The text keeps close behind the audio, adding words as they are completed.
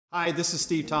Hi, this is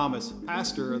Steve Thomas,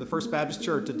 pastor of the First Baptist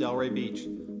Church at Delray Beach.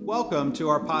 Welcome to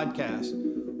our podcast.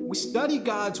 We study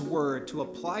God's Word to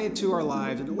apply it to our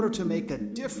lives in order to make a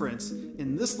difference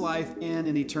in this life and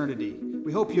in eternity.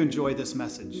 We hope you enjoy this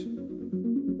message.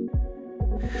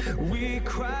 We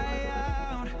cry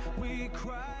out, we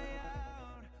cry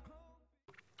out.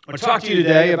 I want to talk to you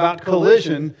today about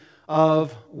collision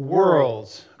of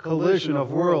worlds. Collision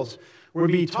of worlds. We'll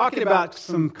be talking about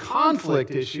some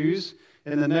conflict issues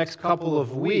in the next couple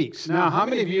of weeks. Now, how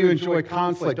many of you enjoy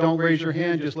conflict? Don't raise your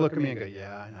hand, just look at me and go,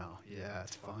 yeah, I know. Yeah,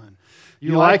 it's fun.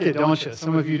 You like it, don't you?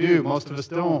 Some of you do. Most of us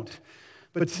don't.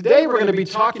 But today we're going to be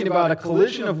talking about a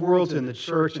collision of worlds in the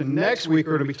church, and next week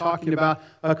we're going to be talking about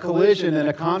a collision and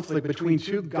a conflict between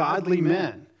two godly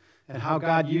men and how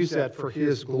God used that for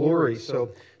His glory.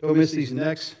 So don't miss these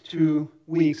next 2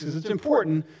 weeks, because it's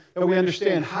important that we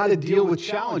understand how to deal with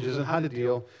challenges and how to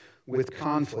deal with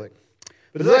conflict.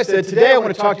 But as I said, today I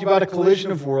want to talk to you about a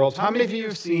collision of worlds. How many of you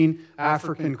have seen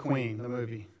African Queen, the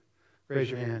movie?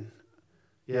 Raise your hand.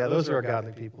 Yeah, those are our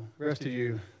godly people. The rest of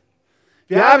you.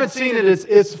 If you haven't seen it,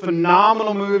 it's a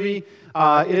phenomenal movie.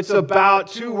 It's about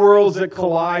two worlds that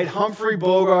collide, Humphrey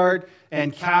Bogart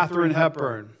and Katharine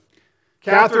Hepburn.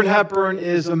 Katharine Hepburn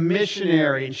is a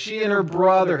missionary, and she and her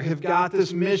brother have got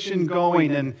this mission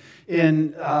going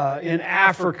in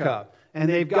Africa. And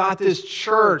they've got this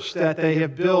church that they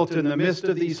have built in the midst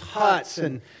of these huts.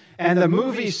 And the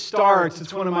movie starts.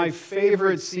 It's one of my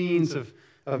favorite scenes of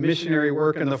missionary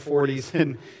work in the 40s.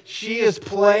 And she is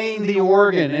playing the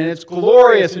organ, and it's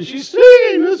glorious. And she's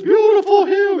singing this beautiful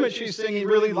hymn, and she's singing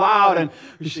really loud. And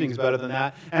she sings better than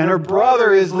that. And her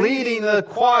brother is leading the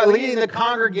choir, leading the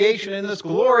congregation in this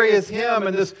glorious hymn.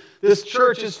 And this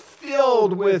church is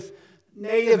filled with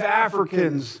native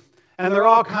Africans. And they're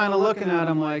all kind of looking at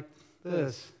him like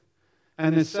this.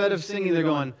 And instead of singing, they're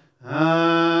going,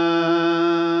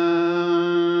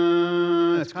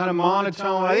 it's kind of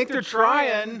monotone. I think they're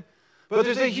trying, but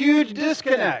there's a huge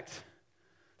disconnect.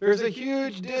 There's a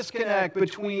huge disconnect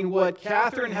between what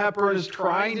Katharine Hepburn is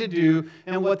trying to do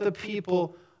and what the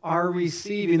people are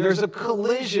receiving. There's a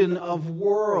collision of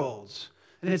worlds.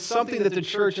 And it's something that the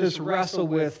church has wrestled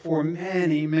with for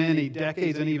many, many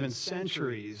decades and even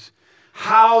centuries.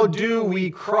 How do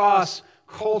we cross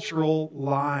cultural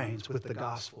lines with the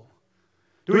gospel?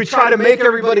 Do we try to make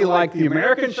everybody like the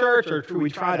American church, or do we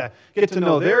try to get to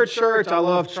know their church? I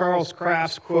love Charles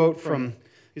Kraft's quote from,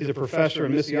 he's a professor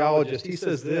and missiologist. He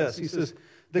says this, he says,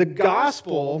 the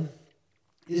gospel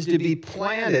is to be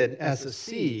planted as a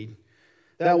seed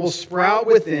that will sprout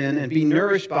within and be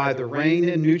nourished by the rain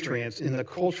and nutrients in the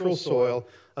cultural soil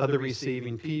of the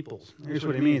receiving peoples. Here's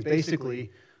what he means.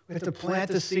 Basically, we have to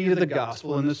plant the seed of the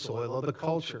gospel in the soil of the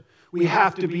culture. We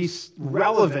have to be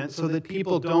relevant so that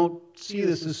people don't see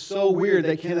this as so weird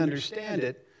they can't understand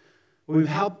it. We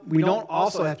don't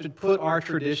also have to put our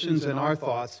traditions and our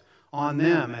thoughts on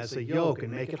them as a yoke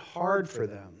and make it hard for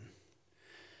them.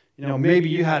 You know, maybe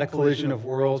you had a collision of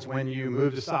worlds when you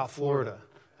moved to South Florida.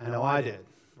 I know I did,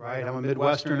 right? I'm a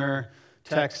Midwesterner,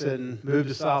 Texan, moved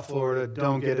to South Florida,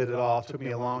 don't get it at all. It took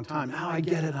me a long time. Now I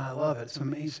get it and I love it. It's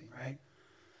amazing, right?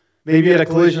 Maybe you had a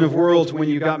collision of worlds when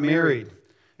you got married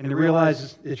and you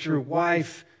realized that your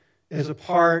wife is a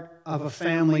part of a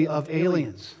family of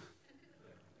aliens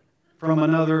from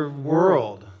another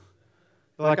world.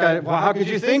 Like, how could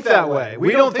you think that way?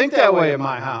 We don't think that way in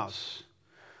my house.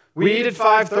 We eat at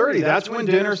 5:30. That's when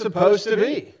dinner's supposed to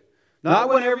be. Not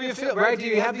whenever you feel, right? Do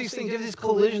you have these things, you have these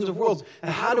collisions of worlds? And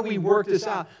how do we work this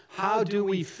out? How do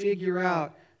we figure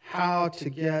out how to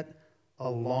get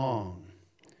along?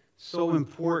 So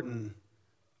important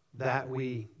that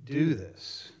we do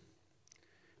this.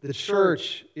 The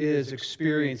church is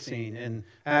experiencing, in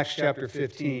Acts chapter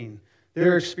 15,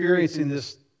 they're experiencing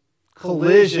this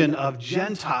collision of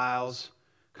Gentiles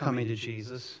coming to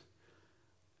Jesus,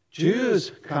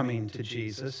 Jews coming to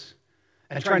Jesus,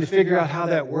 and trying to figure out how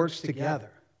that works together.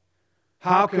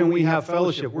 How can we have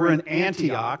fellowship? We're in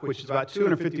Antioch, which is about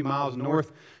 250 miles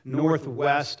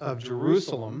northwest of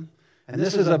Jerusalem. And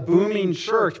this is a booming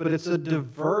church, but it's a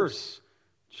diverse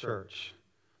church.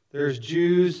 There's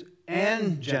Jews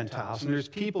and Gentiles, and there's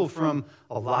people from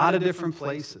a lot of different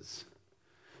places.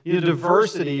 You know,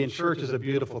 diversity in church is a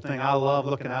beautiful thing. I love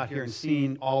looking out here and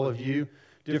seeing all of you,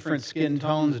 different skin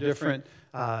tones, different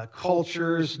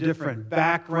cultures, different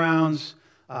backgrounds.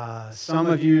 Some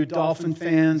of you Dolphin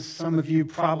fans, some of you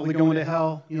probably going to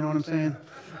hell, you know what I'm saying?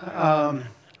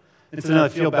 It's another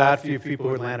feel bad for you people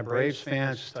who are Atlanta Braves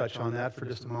fans. Just touch on that for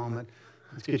just a moment.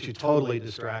 Let's get you totally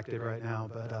distracted right now,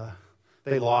 but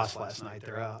they lost last night.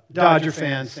 They're out. Dodger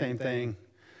fans, same thing.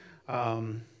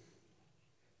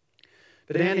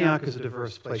 But Antioch is a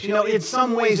diverse place. You know, in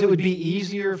some ways it would be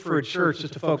easier for a church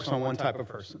just to focus on one type of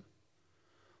person.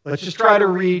 Let's just try to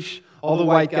reach all the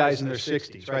white guys in their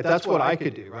 60s, right? That's what I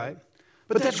could do, right?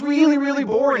 But that's really, really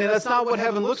boring, and that's not what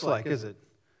heaven looks like, is it?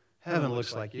 Heaven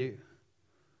looks like you.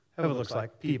 Heaven looks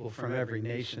like people from every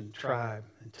nation, tribe,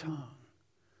 and tongue.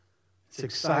 It's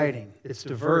exciting, it's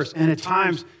diverse, and at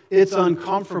times it's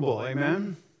uncomfortable,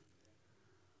 amen?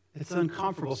 It's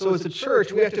uncomfortable. So as a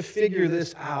church, we have to figure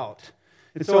this out.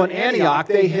 And so in Antioch,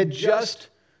 they had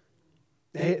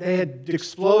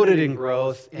exploded in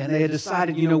growth, and they had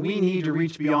decided, we need to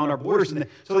reach beyond our borders. And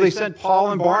so they sent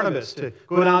Paul and Barnabas to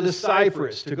go down to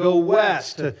Cyprus, to go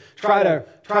west, to try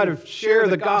to share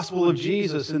the gospel of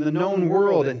Jesus in the known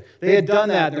world. And they had done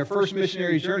that in their first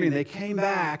missionary journey. And they came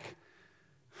back,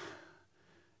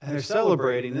 and they're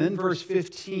celebrating. And then verse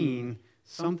 15,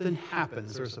 something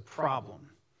happens. There's a problem.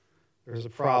 There's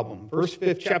a problem.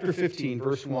 Chapter 15,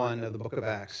 verse 1 of the book of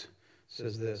Acts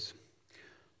says this.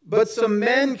 But some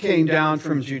men came down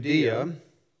from Judea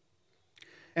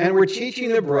and were teaching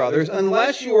the brothers,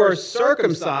 unless you are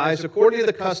circumcised according to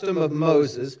the custom of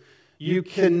Moses, you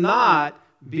cannot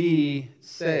be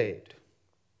saved.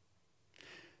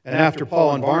 And after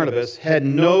Paul and Barnabas had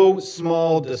no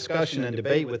small discussion and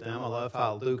debate with them, I love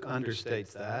how Luke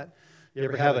understates that. You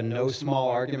ever have a no small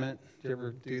argument? Do you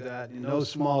ever do that? No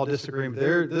small disagreement.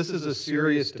 This is a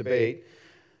serious debate.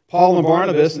 Paul and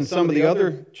Barnabas and some of the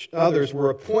others were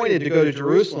appointed to go to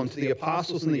Jerusalem to the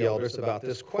apostles and the elders about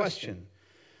this question.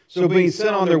 So being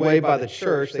sent on their way by the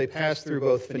church, they passed through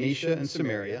both Phoenicia and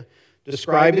Samaria,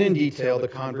 describing in detail the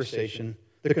conversion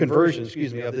of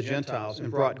the Gentiles,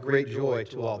 and brought great joy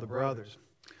to all the brothers.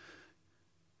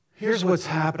 Here's what's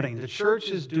happening. The church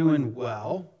is doing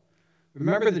well.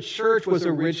 Remember, the church was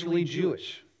originally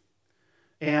Jewish.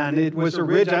 And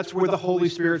that's where the Holy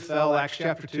Spirit fell, Acts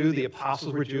chapter 2. The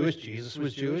apostles were Jewish, Jesus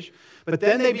was Jewish. But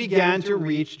then they began to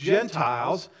reach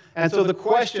Gentiles. And so the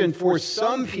question for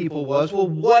some people was, well,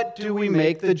 what do we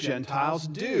make the Gentiles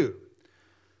do?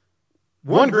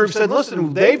 One group said,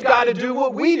 listen, they've got to do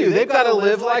what we do. They've got to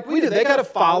live like we do. They've got to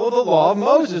follow the law of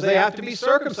Moses. They have to be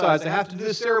circumcised. They have to do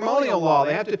the ceremonial law.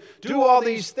 They have to do all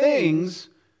these things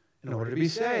in order to be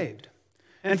saved.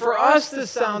 And for us, this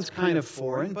sounds kind of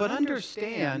foreign, but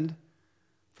understand,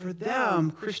 for them,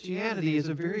 Christianity is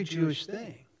a very Jewish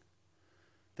thing.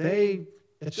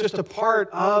 It's just a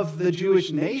part of the Jewish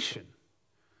nation.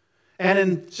 And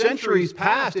in centuries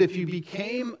past, if you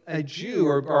became a Jew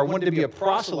or wanted to be a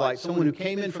proselyte, someone who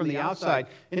came in from the outside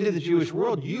into the Jewish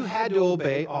world, you had to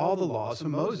obey all the laws of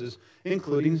Moses,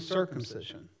 including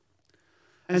circumcision.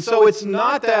 And so it's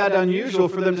not that unusual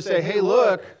for them to say, hey,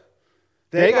 look,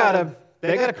 they got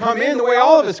to come in the way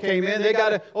all of us came in. They got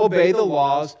to obey the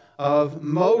laws of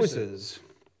Moses.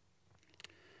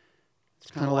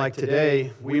 It's kind of like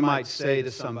today, we might say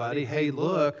to somebody, hey,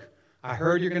 look, I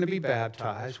heard you're going to be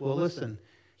baptized. Well, listen,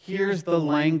 here's the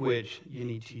language you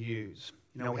need to use.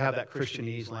 We have that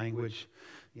Christianese language.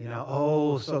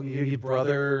 So you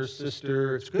brother,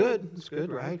 sister, it's good,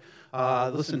 right?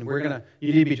 Listen,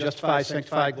 you need to be justified,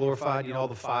 sanctified, glorified, all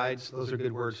the fides. Those are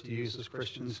good words to use as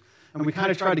Christians. And we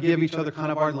kind of try to give each other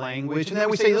kind of our language. And then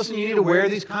we say, listen, you need to wear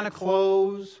these kind of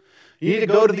clothes. You need to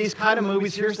go to these kind of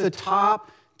movies. Here's the top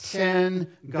 10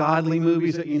 godly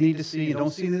movies that you need to see. You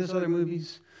don't see these other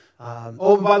movies.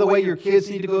 By the way, your kids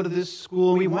need to go to this school.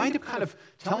 And we wind up kind of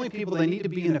telling people they need to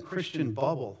be in a Christian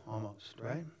bubble almost,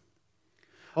 right?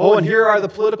 And here are the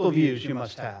political views you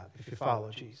must have if you follow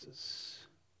Jesus.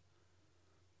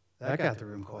 That got the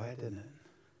room quiet, didn't it?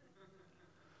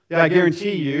 Yeah, I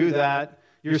guarantee you that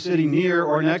you're sitting near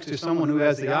or next to someone who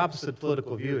has the opposite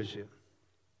political view as you.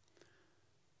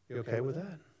 You okay with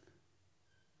that?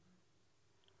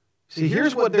 See,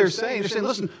 here's what they're saying. They're saying,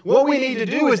 listen, what we need to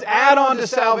do is add on to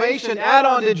salvation, add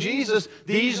on to Jesus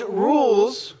these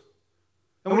rules,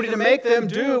 and we need to make them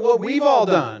do what we've all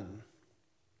done.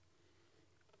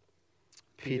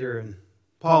 Peter and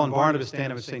Paul and Barnabas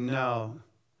stand up and say, no,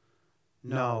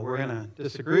 we're going to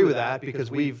disagree with that because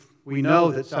we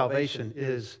know that salvation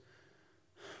is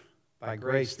by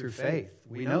grace through faith.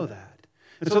 We know that.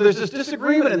 And so there's this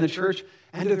disagreement in the church,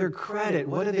 and to their credit,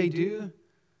 what do?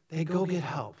 They go get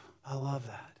help. I love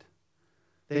that.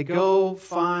 They go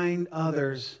find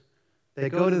others. They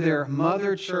go to their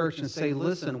mother church and say,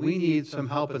 listen, we need some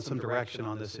help and some direction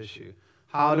on this issue.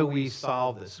 How do we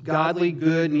solve this? Godly,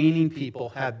 good, meaning people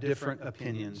have different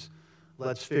opinions.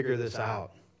 Let's figure this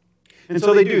out. And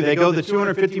so they do. They go the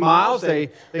 250 miles. They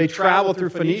travel through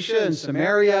Phoenicia and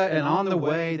Samaria, and on the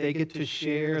way, they get to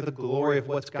share the glory of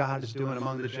what God is doing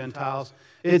among the Gentiles.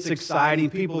 It's exciting.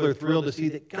 People are thrilled to see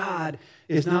that God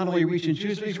is not only reaching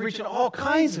Jews, but He's reaching all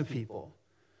kinds of people.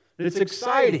 It's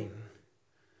exciting.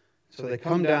 So they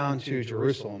come down to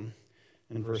Jerusalem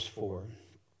in verse 4.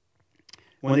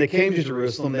 When they came to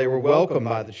Jerusalem, they were welcomed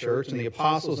by the church and the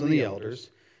apostles and the elders,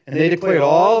 and they declared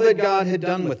all that God had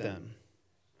done with them.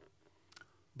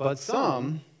 But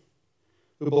some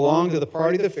who belonged to the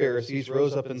party of the Pharisees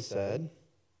rose up and said,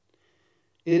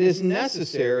 "It is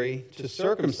necessary to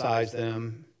circumcise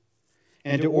them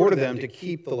and to order them to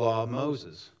keep the law of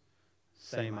Moses."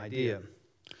 Same idea.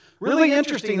 Really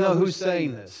interesting, though, who's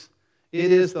saying this.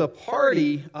 It is the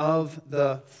party of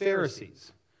the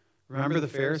Pharisees. Remember the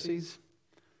Pharisees?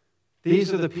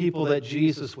 These are the people that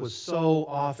Jesus was so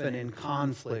often in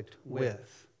conflict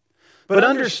with. But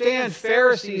understand,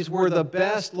 Pharisees were the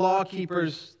best law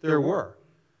keepers there were.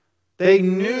 They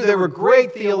knew they were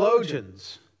great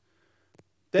theologians.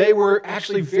 They were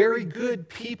actually very good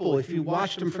people if you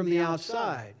watched them from the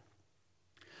outside.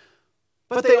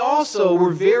 But they also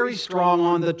were very strong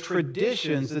on the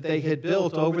traditions that they had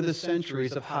built over the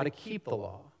centuries of how to keep the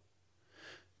law.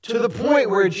 To the point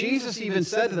where Jesus even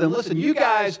said to them, listen, you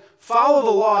guys follow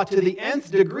the law to the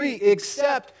nth degree,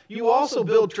 except you also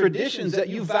build traditions that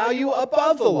you value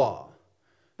above the law.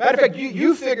 Matter of fact,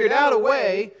 you figured out a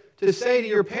way to say to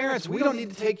your parents, we don't need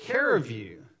to take care of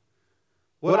you.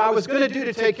 What I was going to do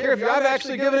to take care of you, I've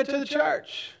actually given it to the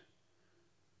church.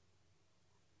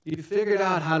 You figured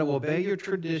out how to obey your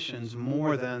traditions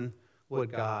more than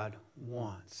what God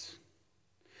wants.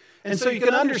 And so you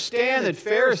can understand that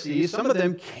Pharisees, some of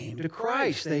them came to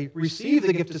Christ. They received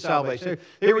the gift of salvation.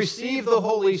 They received the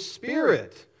Holy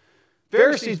Spirit.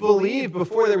 Pharisees believed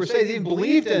before they were saved. They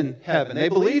believed in heaven. They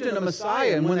believed in a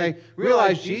Messiah. And when they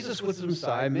realized Jesus was the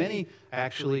Messiah, many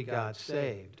actually got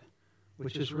saved,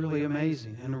 which is really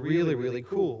amazing and really, really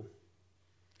cool.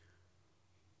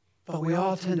 But we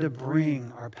all tend to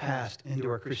bring our past into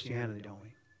our Christianity, don't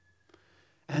we?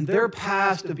 And their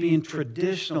past of being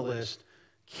traditionalist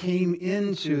came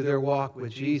into their walk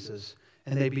with Jesus,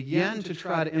 and they began to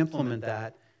try to implement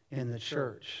that in the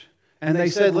church. And they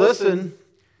said, listen,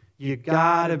 you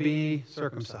got to be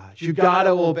circumcised. You got to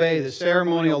obey the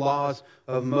ceremonial laws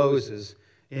of Moses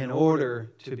in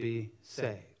order to be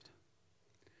saved.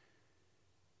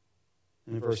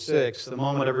 In verse 6, the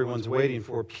moment everyone's waiting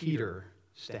for, Peter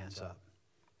stands up.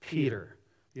 Peter,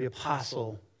 the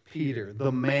apostle Peter,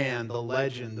 the man, the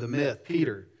legend, the myth,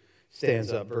 Peter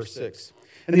stands up, verse 6.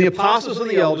 And the apostles and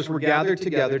the elders were gathered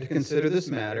together to consider this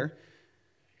matter.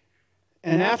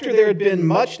 And after there had been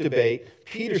much debate,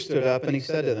 Peter stood up and he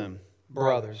said to them,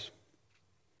 brothers,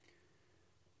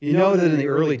 you know that in the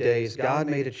early days God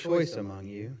made a choice among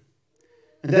you,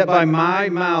 and that by my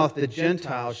mouth the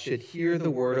Gentiles should hear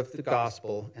the word of the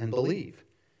gospel and believe.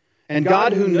 And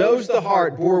God, who knows the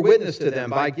heart, bore witness to them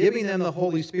by giving them the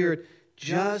Holy Spirit,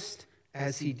 just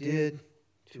as he did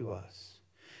to us.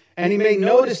 And he made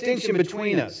no distinction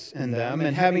between us and them,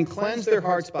 and having cleansed their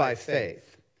hearts by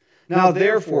faith. Now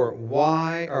therefore,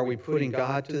 why are we putting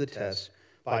God to the test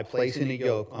by placing a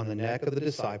yoke on the neck of the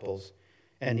disciples,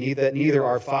 and that neither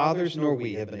our fathers nor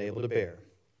we have been able to bear?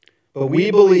 But we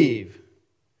believe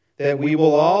that we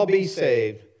will all be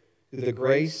saved through the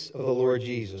grace of the Lord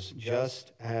Jesus,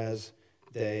 just as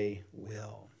they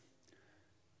will.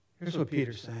 Here's what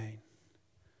Peter's saying.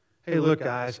 Hey, look,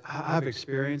 guys, I've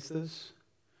experienced this.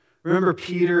 Remember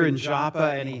Peter in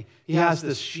Joppa, and he has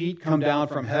this sheet come down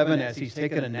from heaven as he's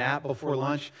taking a nap before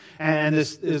lunch. And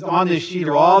on this sheet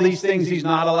are all these things he's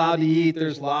not allowed to eat.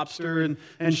 There's lobster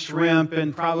and shrimp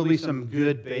and probably some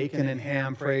good bacon and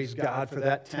ham. Praise God for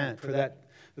that tent, for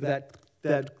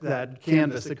that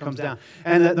canvas that comes down.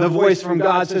 And the voice from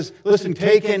God says, listen,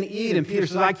 take and eat. And Peter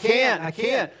says, I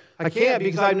can't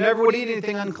because I never would eat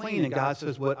anything unclean. And God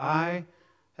says, what I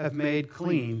have made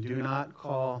clean, do not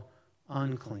call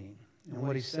unclean. And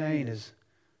what he's saying is,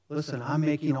 listen, I'm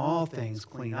making all things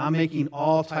clean. I'm making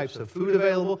all types of food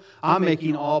available. I'm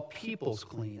making all peoples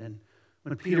clean. And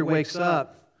when Peter wakes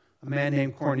up, a man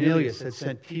named Cornelius had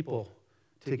sent people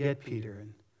to get Peter.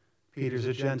 And Peter's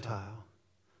a Gentile.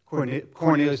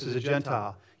 Cornelius is a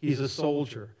Gentile. He's a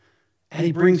soldier. And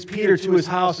he brings Peter to his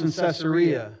house in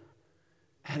Caesarea.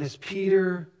 And as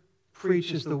Peter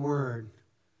preaches the word,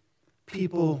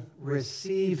 people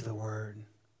receive the word.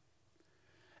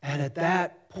 And at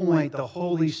that point, the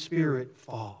Holy Spirit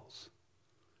falls.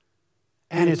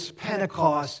 And it's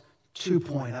Pentecost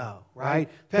 2.0, right?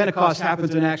 Pentecost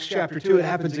happens in Acts chapter 2. It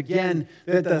happens again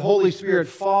that the Holy Spirit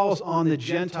falls on the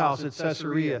Gentiles at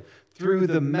Caesarea through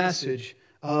the message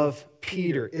of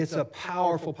Peter. It's a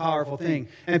powerful, powerful thing.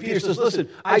 And Peter says, listen,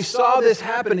 I saw this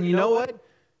happen, and you know what?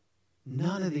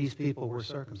 None of these people were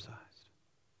circumcised.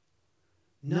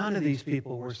 None of these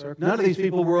people were circumcised. None of these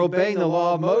people were obeying the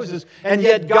law of Moses, and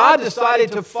yet God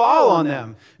decided to fall on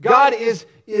them. God is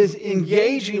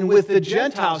engaging with the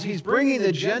Gentiles. He's bringing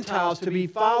the Gentiles to be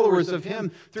followers of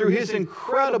Him through His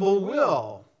incredible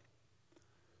will.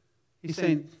 He's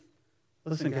saying,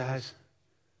 listen, guys,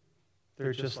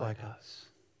 they're just like us.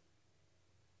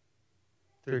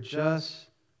 They're just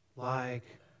like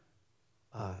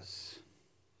us.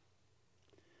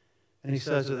 And He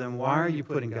says to them, why are you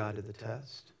putting God to the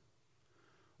test?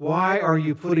 Why are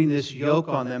you putting this yoke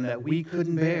on them that we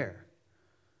couldn't bear?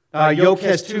 Yoke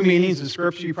has two meanings in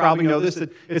Scripture. You probably know this.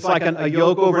 That it's like a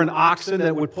yoke over an oxen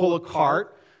that would pull a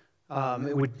cart.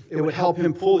 It would help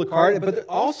him pull the cart. But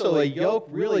also a yoke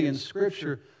really in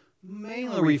Scripture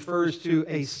mainly refers to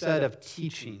a set of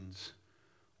teachings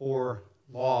or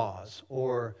laws,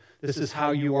 or this is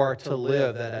how you are to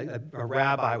live that a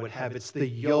rabbi would have. It's the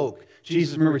yoke.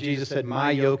 Remember Jesus said,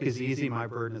 my yoke is easy, my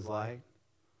burden is light.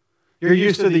 You're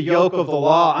used to the yoke of the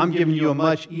law. I'm giving you a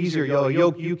much easier yoke, a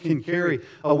yoke you can carry,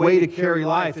 a way to carry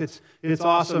life. It's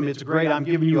awesome. It's great. I'm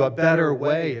giving you a better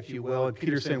way, if you will. And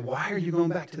Peter's saying, why are you going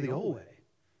back to the old way?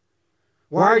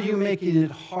 Why are you making it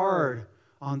hard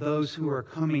on those who are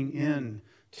coming in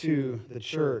to the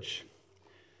church?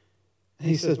 And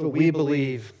he says, but we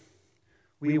believe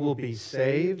we will be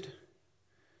saved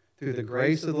through the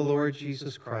grace of the Lord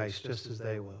Jesus Christ, just as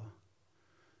they will.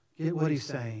 Get what he's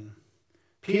saying.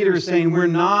 Peter is saying we're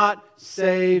not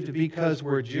saved because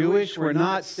we're Jewish. We're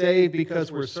not saved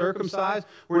because we're circumcised.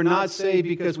 We're not saved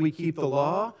because we keep the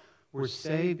law. We're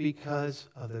saved because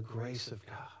of the grace of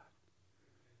God.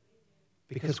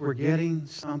 Because we're getting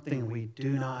something we do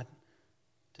not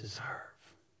deserve.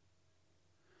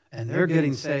 And they're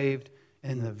getting saved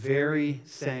in the very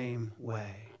same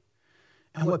way.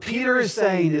 And what Peter is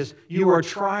saying is you are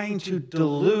trying to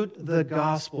dilute the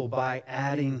gospel by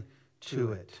adding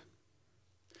to it.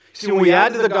 See, when we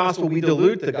add to the gospel, we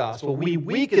dilute the gospel, we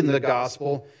weaken the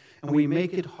gospel, and we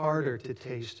make it harder to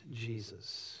taste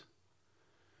Jesus.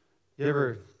 You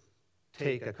ever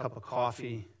take a cup of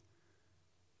coffee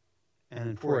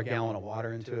and pour a gallon of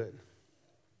water into it?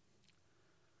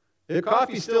 The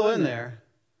coffee's still in there,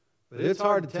 but it's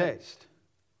hard to taste.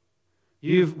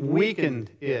 You've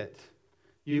weakened it.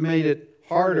 You made it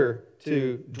harder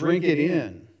to drink it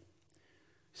in.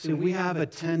 See, we have a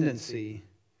tendency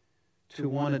to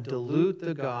want to dilute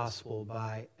the gospel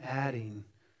by adding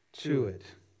to it.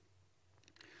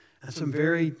 And some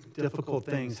very difficult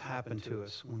things happen to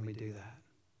us when we do that.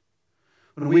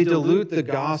 When we dilute the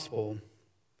gospel,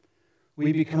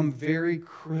 we become very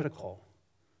critical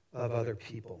of other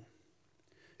people,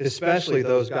 especially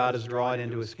those God is drawing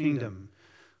into His kingdom.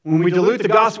 When we dilute the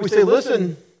gospel, we say,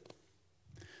 listen,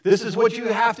 this is what you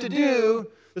have to do.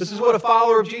 This is what a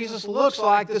follower of Jesus looks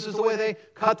like. This is the way they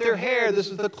cut their hair. This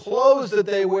is the clothes that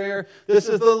they wear. This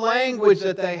is the language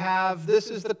that they have. This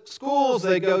is the schools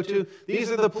they go to. These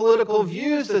are the political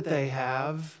views that they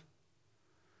have.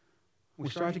 We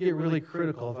start to get really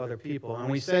critical of other people. And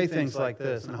we say things like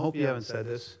this, and I hope you haven't said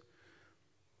this.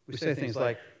 We say things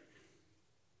like,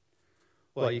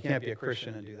 well, you can't be a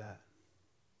Christian and do that.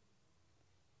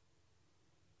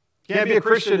 You can't be a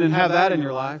Christian and have that in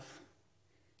your life.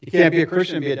 You can't be a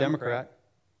Christian and be a Democrat.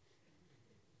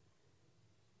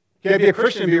 You can't be a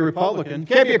Christian and be a Republican. You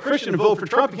can't be a Christian and vote for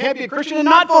Trump. You can't be a Christian and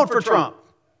not vote for Trump.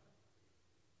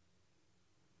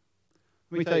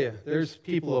 Let me tell you, there's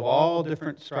people of all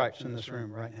different stripes in this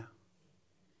room right now.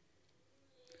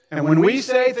 And when we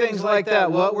say things like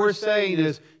that, what we're saying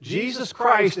is, Jesus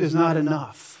Christ is not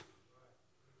enough.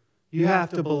 You have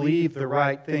to believe the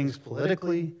right things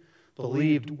politically,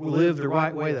 live the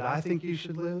right way that I think you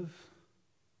should live.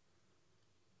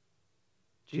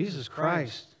 Jesus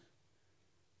Christ,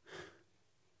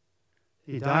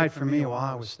 He died for me while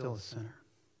I was still a sinner.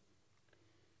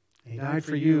 He died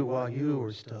for you while you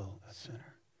were still a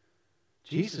sinner.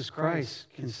 Jesus Christ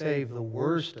can save the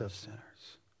worst of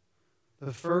sinners,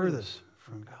 the furthest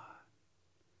from God.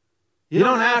 You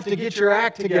don't have to get your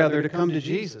act together to come to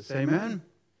Jesus. Amen?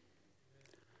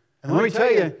 And let me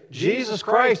tell you, Jesus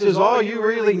Christ is all you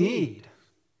really need.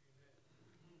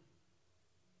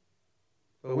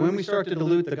 But when we start to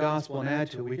dilute the gospel and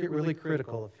add to it, we get really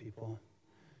critical of people.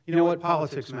 You know what?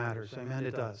 Politics matters. Amen?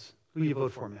 It does. Who you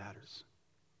vote for matters.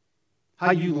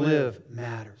 How you live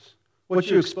matters. What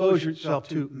you expose yourself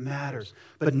to matters.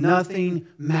 But nothing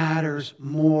matters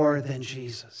more than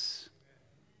Jesus.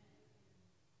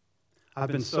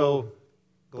 I've been so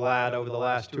glad over the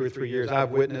last 2 or 3 years.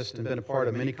 I've witnessed and been a part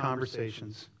of many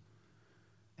conversations.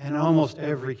 And in almost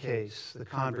every case, the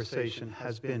conversation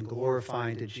has been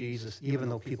glorifying to Jesus, even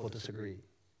though people disagree.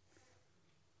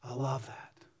 I love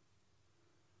that.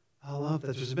 I love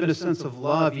that there's been a sense of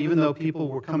love, even though people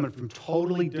were coming from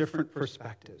totally different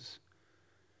perspectives,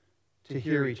 to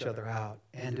hear each other out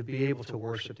and to be able to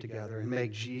worship together and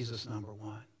make Jesus number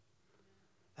one.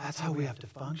 That's how we have to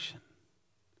function.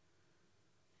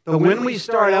 But when we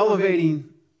start elevating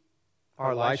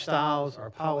our lifestyles, our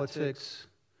politics,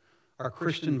 our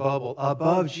Christian bubble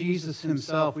above Jesus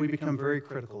himself, we become very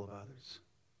critical of others.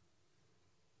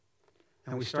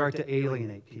 And we start to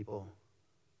alienate people.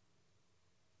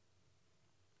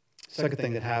 Second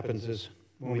thing that happens is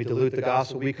when we dilute the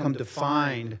gospel, we become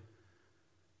defined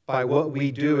by what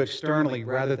we do externally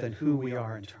rather than who we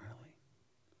are internally.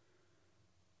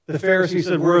 The Pharisees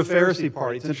said, we're a Pharisee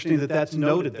party. It's interesting that that's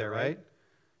noted there, right?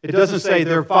 It doesn't say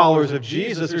they're followers of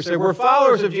Jesus. They say we're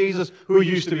followers of Jesus who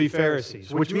used to be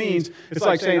Pharisees, which means it's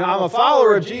like saying I'm a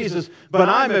follower of Jesus, but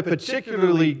I'm a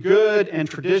particularly good and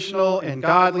traditional and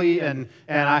godly, and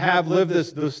I have lived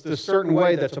this certain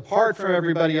way that's apart from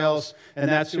everybody else, and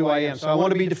that's who I am. So I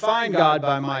want to be defined, God,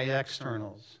 by my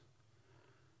externals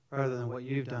rather than what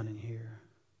you've done in here.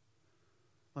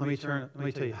 Let me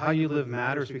tell you, how you live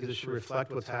matters because it should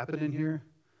reflect what's happened in here.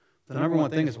 The number one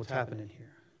thing is what's happened in here.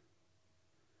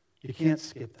 You can't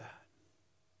skip that.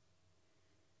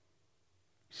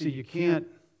 See, you can't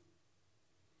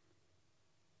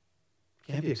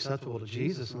be acceptable to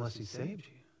Jesus unless he saved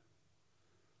you.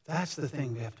 That's the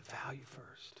thing we have to value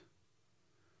first.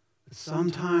 But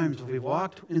sometimes, if we've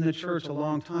walked in the church a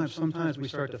long time, sometimes we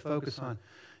start to focus on,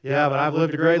 yeah, but I've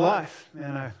lived a great life.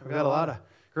 Man, I've got a lot of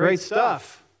great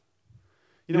stuff.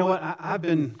 You know what? I've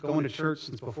been going to church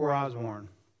since before I was born.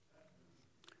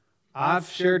 I've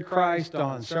shared Christ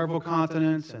on several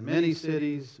continents and many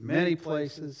cities, many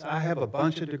places. I have a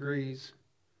bunch of degrees.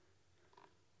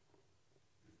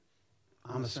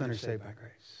 I'm a sinner saved by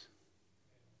grace.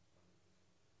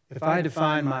 If I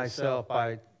define myself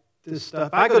by this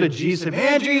stuff, I go to Jesus and say,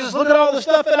 man, Jesus, look at all the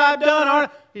stuff that I've done.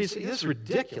 He says, this is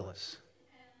ridiculous.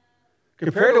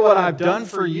 Compared to what I've done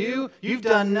for you, you've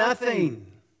done nothing.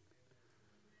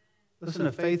 Listen,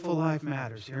 a faithful life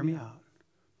matters. Hear me out.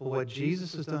 But what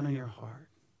Jesus has done in your heart,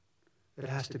 it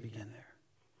has to begin there.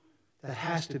 That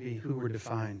has to be who we're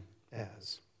defined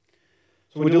as.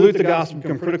 So when we dilute the gospel,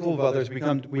 become critical of others,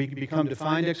 we become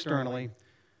defined externally.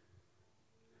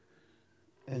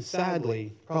 And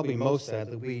sadly, probably most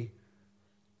sadly, we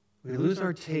lose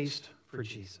our taste for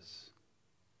Jesus.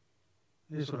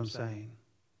 Here's what I'm saying.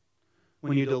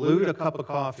 When you dilute a cup of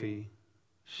coffee,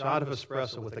 shot of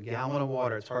espresso with a gallon of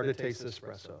water, it's hard to taste the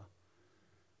espresso.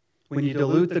 When you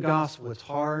dilute the gospel, it's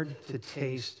hard to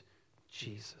taste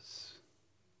Jesus.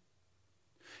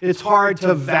 It's hard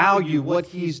to value what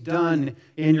he's done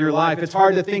in your life. It's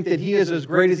hard to think that he is as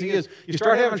great as he is. You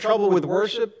start having trouble with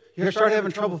worship. You start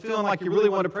having trouble feeling like you really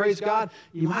want to praise God.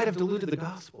 You might have diluted the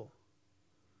gospel.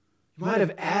 You might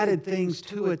have added things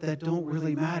to it that don't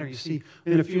really matter. You see,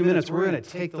 in a few minutes, we're going to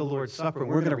take the Lord's Supper and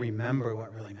we're going to remember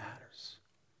what really matters.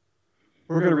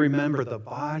 We're going to remember the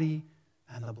body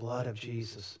and the blood of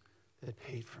Jesus that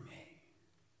paid for me.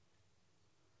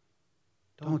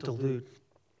 Don't dilute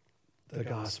the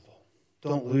gospel.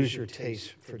 Don't lose your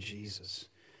taste for Jesus.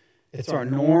 It's our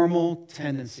normal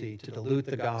tendency to dilute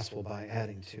the gospel by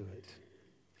adding to it.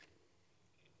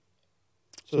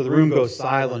 So the room goes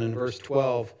silent in verse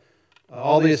 12.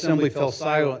 All the assembly fell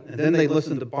silent, and then they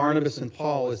listened to Barnabas and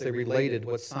Paul as they related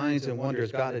what signs and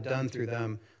wonders God had done through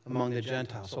them among the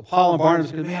Gentiles. So Paul and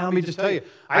Barnabas go, man, let me just tell you,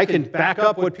 I can back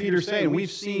up what Peter's saying.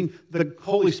 We've seen the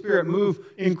Holy Spirit move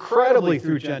incredibly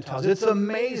through Gentiles. It's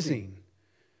amazing.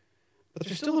 But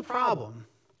there's still a problem.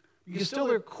 There's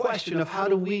still a question of how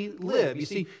do we live. You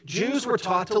see, Jews were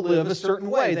taught to live a certain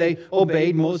way. They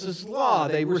obeyed Moses' law.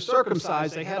 They were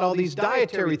circumcised. They had all these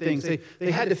dietary things.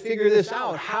 They had to figure this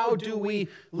out. How do we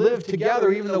live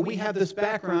together even though we have this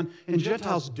background and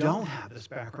Gentiles don't have this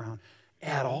background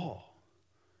at all?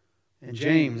 And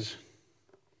James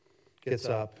gets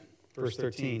up, verse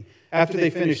 13. After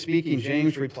they finished speaking,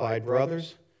 James replied,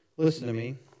 brothers, listen to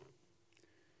me.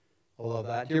 I love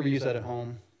that. Do you ever use that at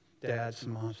home? Dads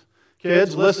and moms.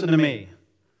 Kids, listen to me.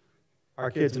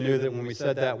 Our kids knew that when we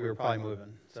said that, we were probably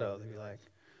moving. So they'd be like,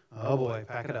 oh boy,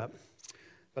 pack it up.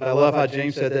 But I love how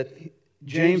James said that.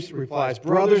 James replies,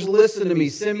 brothers, listen to me.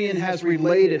 Simeon has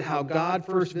related how God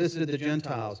first visited the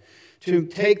Gentiles to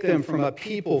take them from a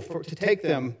people, take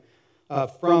from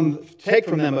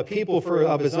them a people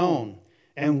of his own.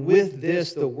 And with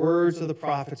this, the words of the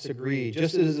prophets agree,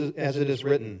 just as it is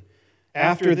written.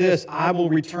 After this, I will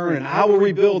return, and I will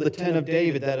rebuild the tent of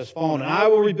David that has fallen, and I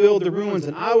will rebuild the ruins,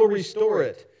 and I will restore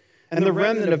it. And the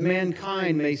remnant of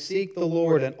mankind may seek the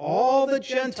Lord, and all the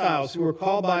Gentiles who are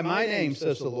called by my name,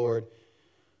 says the Lord,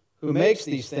 who makes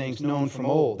these things known from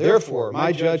old. Therefore,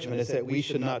 my judgment is that we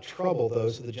should not trouble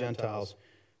those of the Gentiles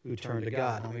who turn to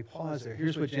God. Let me pause there.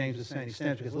 Here's what James is saying. He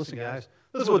stands because, listen, guys,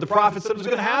 this is what the prophet said was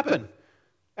going to happen.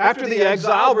 After the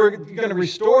exile, we're going to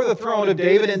restore the throne of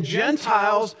David, and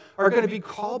Gentiles are going to be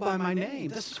called by my name.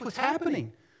 This is what's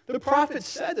happening. The prophet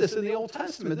said this in the Old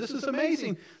Testament. This is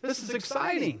amazing. This is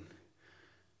exciting.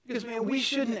 Because, man, we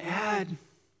shouldn't add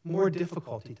more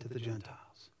difficulty to the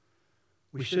Gentiles.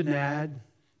 We shouldn't add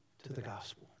to the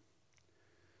gospel.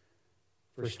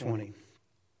 Verse 20.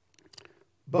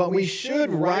 But we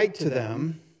should write to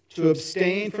them to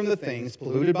abstain from the things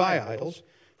polluted by idols,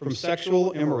 from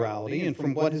sexual immorality, and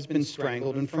from what has been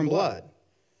strangled, and from blood.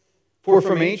 For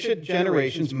from ancient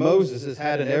generations Moses has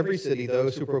had in every city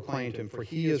those who proclaimed him, for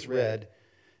he is read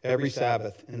every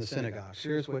Sabbath in the synagogues.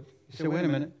 Here's what you say, wait a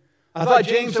minute. I thought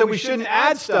James said we shouldn't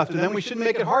add stuff to them, we shouldn't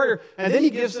make it harder. And then he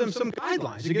gives them some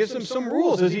guidelines. He gives them some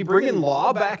rules. Is he bringing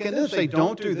law back in and say,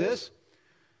 don't do this?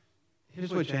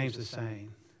 Here's what James is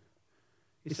saying.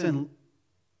 He's saying,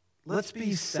 let's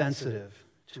be sensitive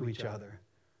to each other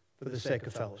for the sake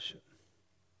of fellowship.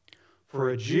 For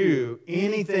a Jew,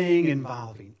 anything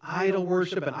involving idol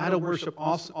worship, and idol worship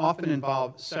often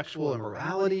involved sexual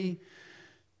immorality,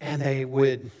 and they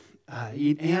would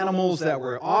eat animals that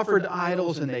were offered to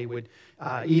idols, and they would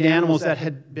eat animals that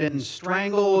had been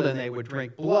strangled, and they would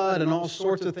drink blood and all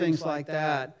sorts of things like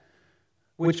that,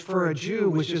 which for a Jew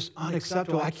was just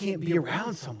unacceptable. I can't be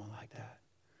around someone like that.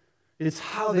 It's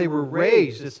how they were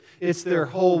raised. It's their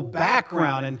whole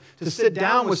background. And to sit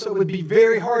down with someone, it would be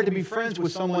very hard to be friends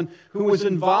with someone who was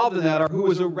involved in that or who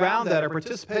was around that or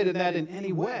participated in that in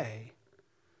any way.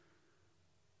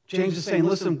 James is saying,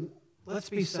 listen, let's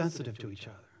be sensitive to each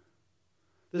other.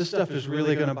 This stuff is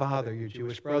really going to bother you,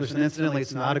 Jewish brothers. And incidentally,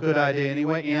 it's not a good idea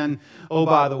anyway. And, oh,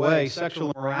 by the way,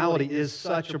 sexual immorality is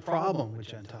such a problem with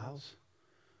Gentiles.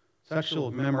 Sexual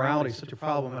immorality is such a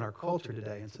problem in our culture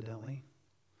today, incidentally.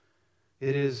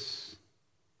 It is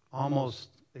almost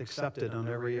accepted on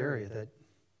every area that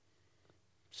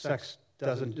sex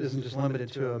isn't just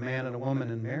limited to a man and a woman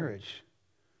in marriage.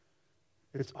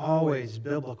 It's always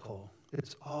biblical.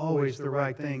 It's always the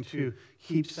right thing to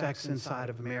keep sex inside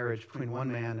of marriage between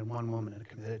one man and one woman in a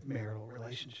committed marital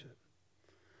relationship.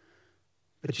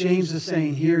 But James is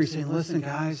saying here, he's saying, listen,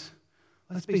 guys,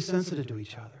 let's be sensitive to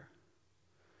each other.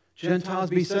 Gentiles,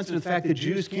 be sensitive to the fact that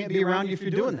Jews can't be around you if you're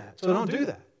doing that. So don't do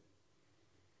that.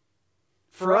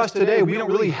 For us today, we don't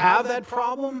really have that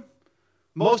problem.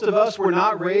 Most of us were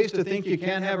not raised to think you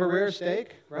can't have a rare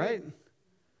steak, right?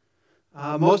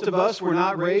 Most of us were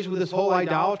not raised with this whole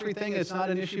idolatry thing. It's not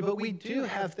an issue, but we do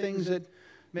have things that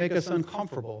make us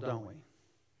uncomfortable, don't we?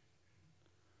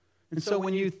 And so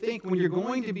when you're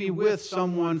going to be with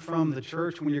someone from the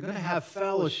church, when you're going to have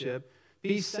fellowship,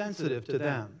 be sensitive to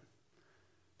them.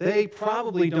 They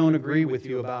probably don't agree with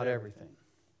you about everything.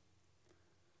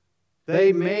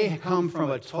 They may come from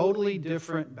a totally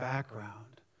different background.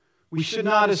 We should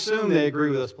not assume they agree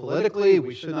with us politically.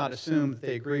 We should not assume that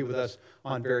they agree with us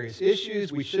on various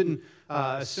issues. We shouldn't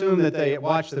assume that they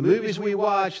watch the movies we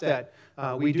watch, that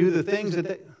we do the things that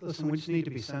they... Listen, we just need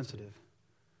to be sensitive.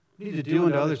 We need to do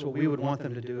unto others what we would want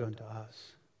them to do unto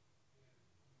us.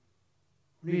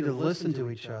 We need to listen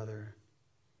to each other,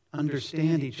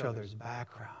 understand each other's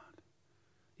background.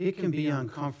 It can be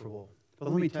uncomfortable,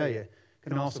 but let me tell you, it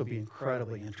can also be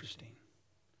incredibly interesting.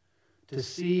 To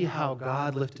see how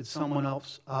God lifted someone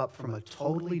else up from a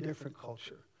totally different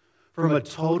culture, from a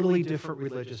totally different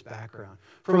religious background,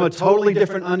 from a totally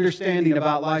different understanding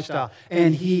about lifestyle,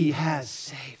 and He has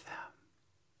saved them.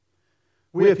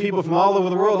 We have people from all over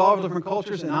the world, all different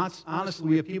cultures, and honestly,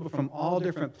 we have people from all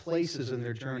different places in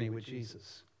their journey with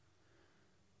Jesus.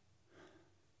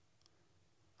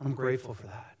 I'm grateful for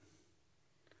that.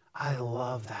 I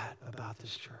love that about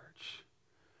this church.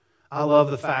 I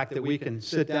love the fact that we can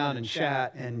sit down and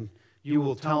chat and you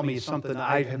will tell me something that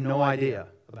I have no idea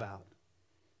about.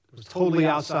 It was totally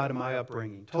outside of my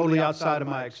upbringing, totally outside of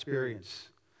my experience.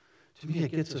 To me,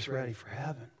 it gets us ready for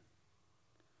heaven.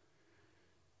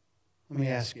 Let me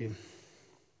ask you.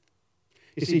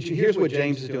 You see, here's what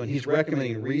James is doing. He's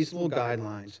recommending reasonable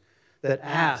guidelines that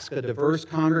ask a diverse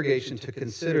congregation to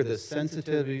consider the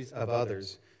sensitivities of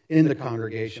others in the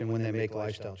congregation when they make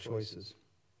lifestyle choices.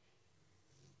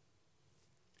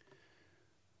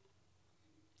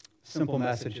 Simple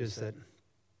message is that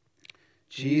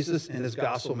Jesus and His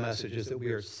gospel message is that we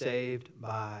are saved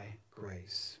by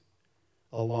grace,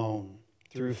 alone,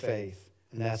 through faith,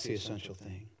 and that's the essential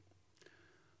thing.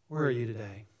 Where are you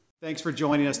today? Thanks for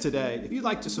joining us today. If you'd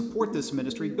like to support this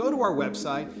ministry, go to our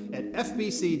website at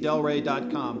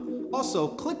fbcdelray.com. Also,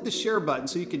 click the share button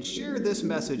so you can share this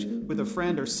message with a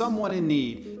friend or someone in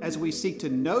need as we seek to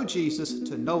know Jesus,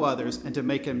 to know others, and to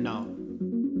make him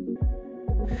known.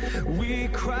 We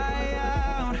cry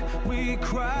out, we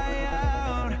cry out.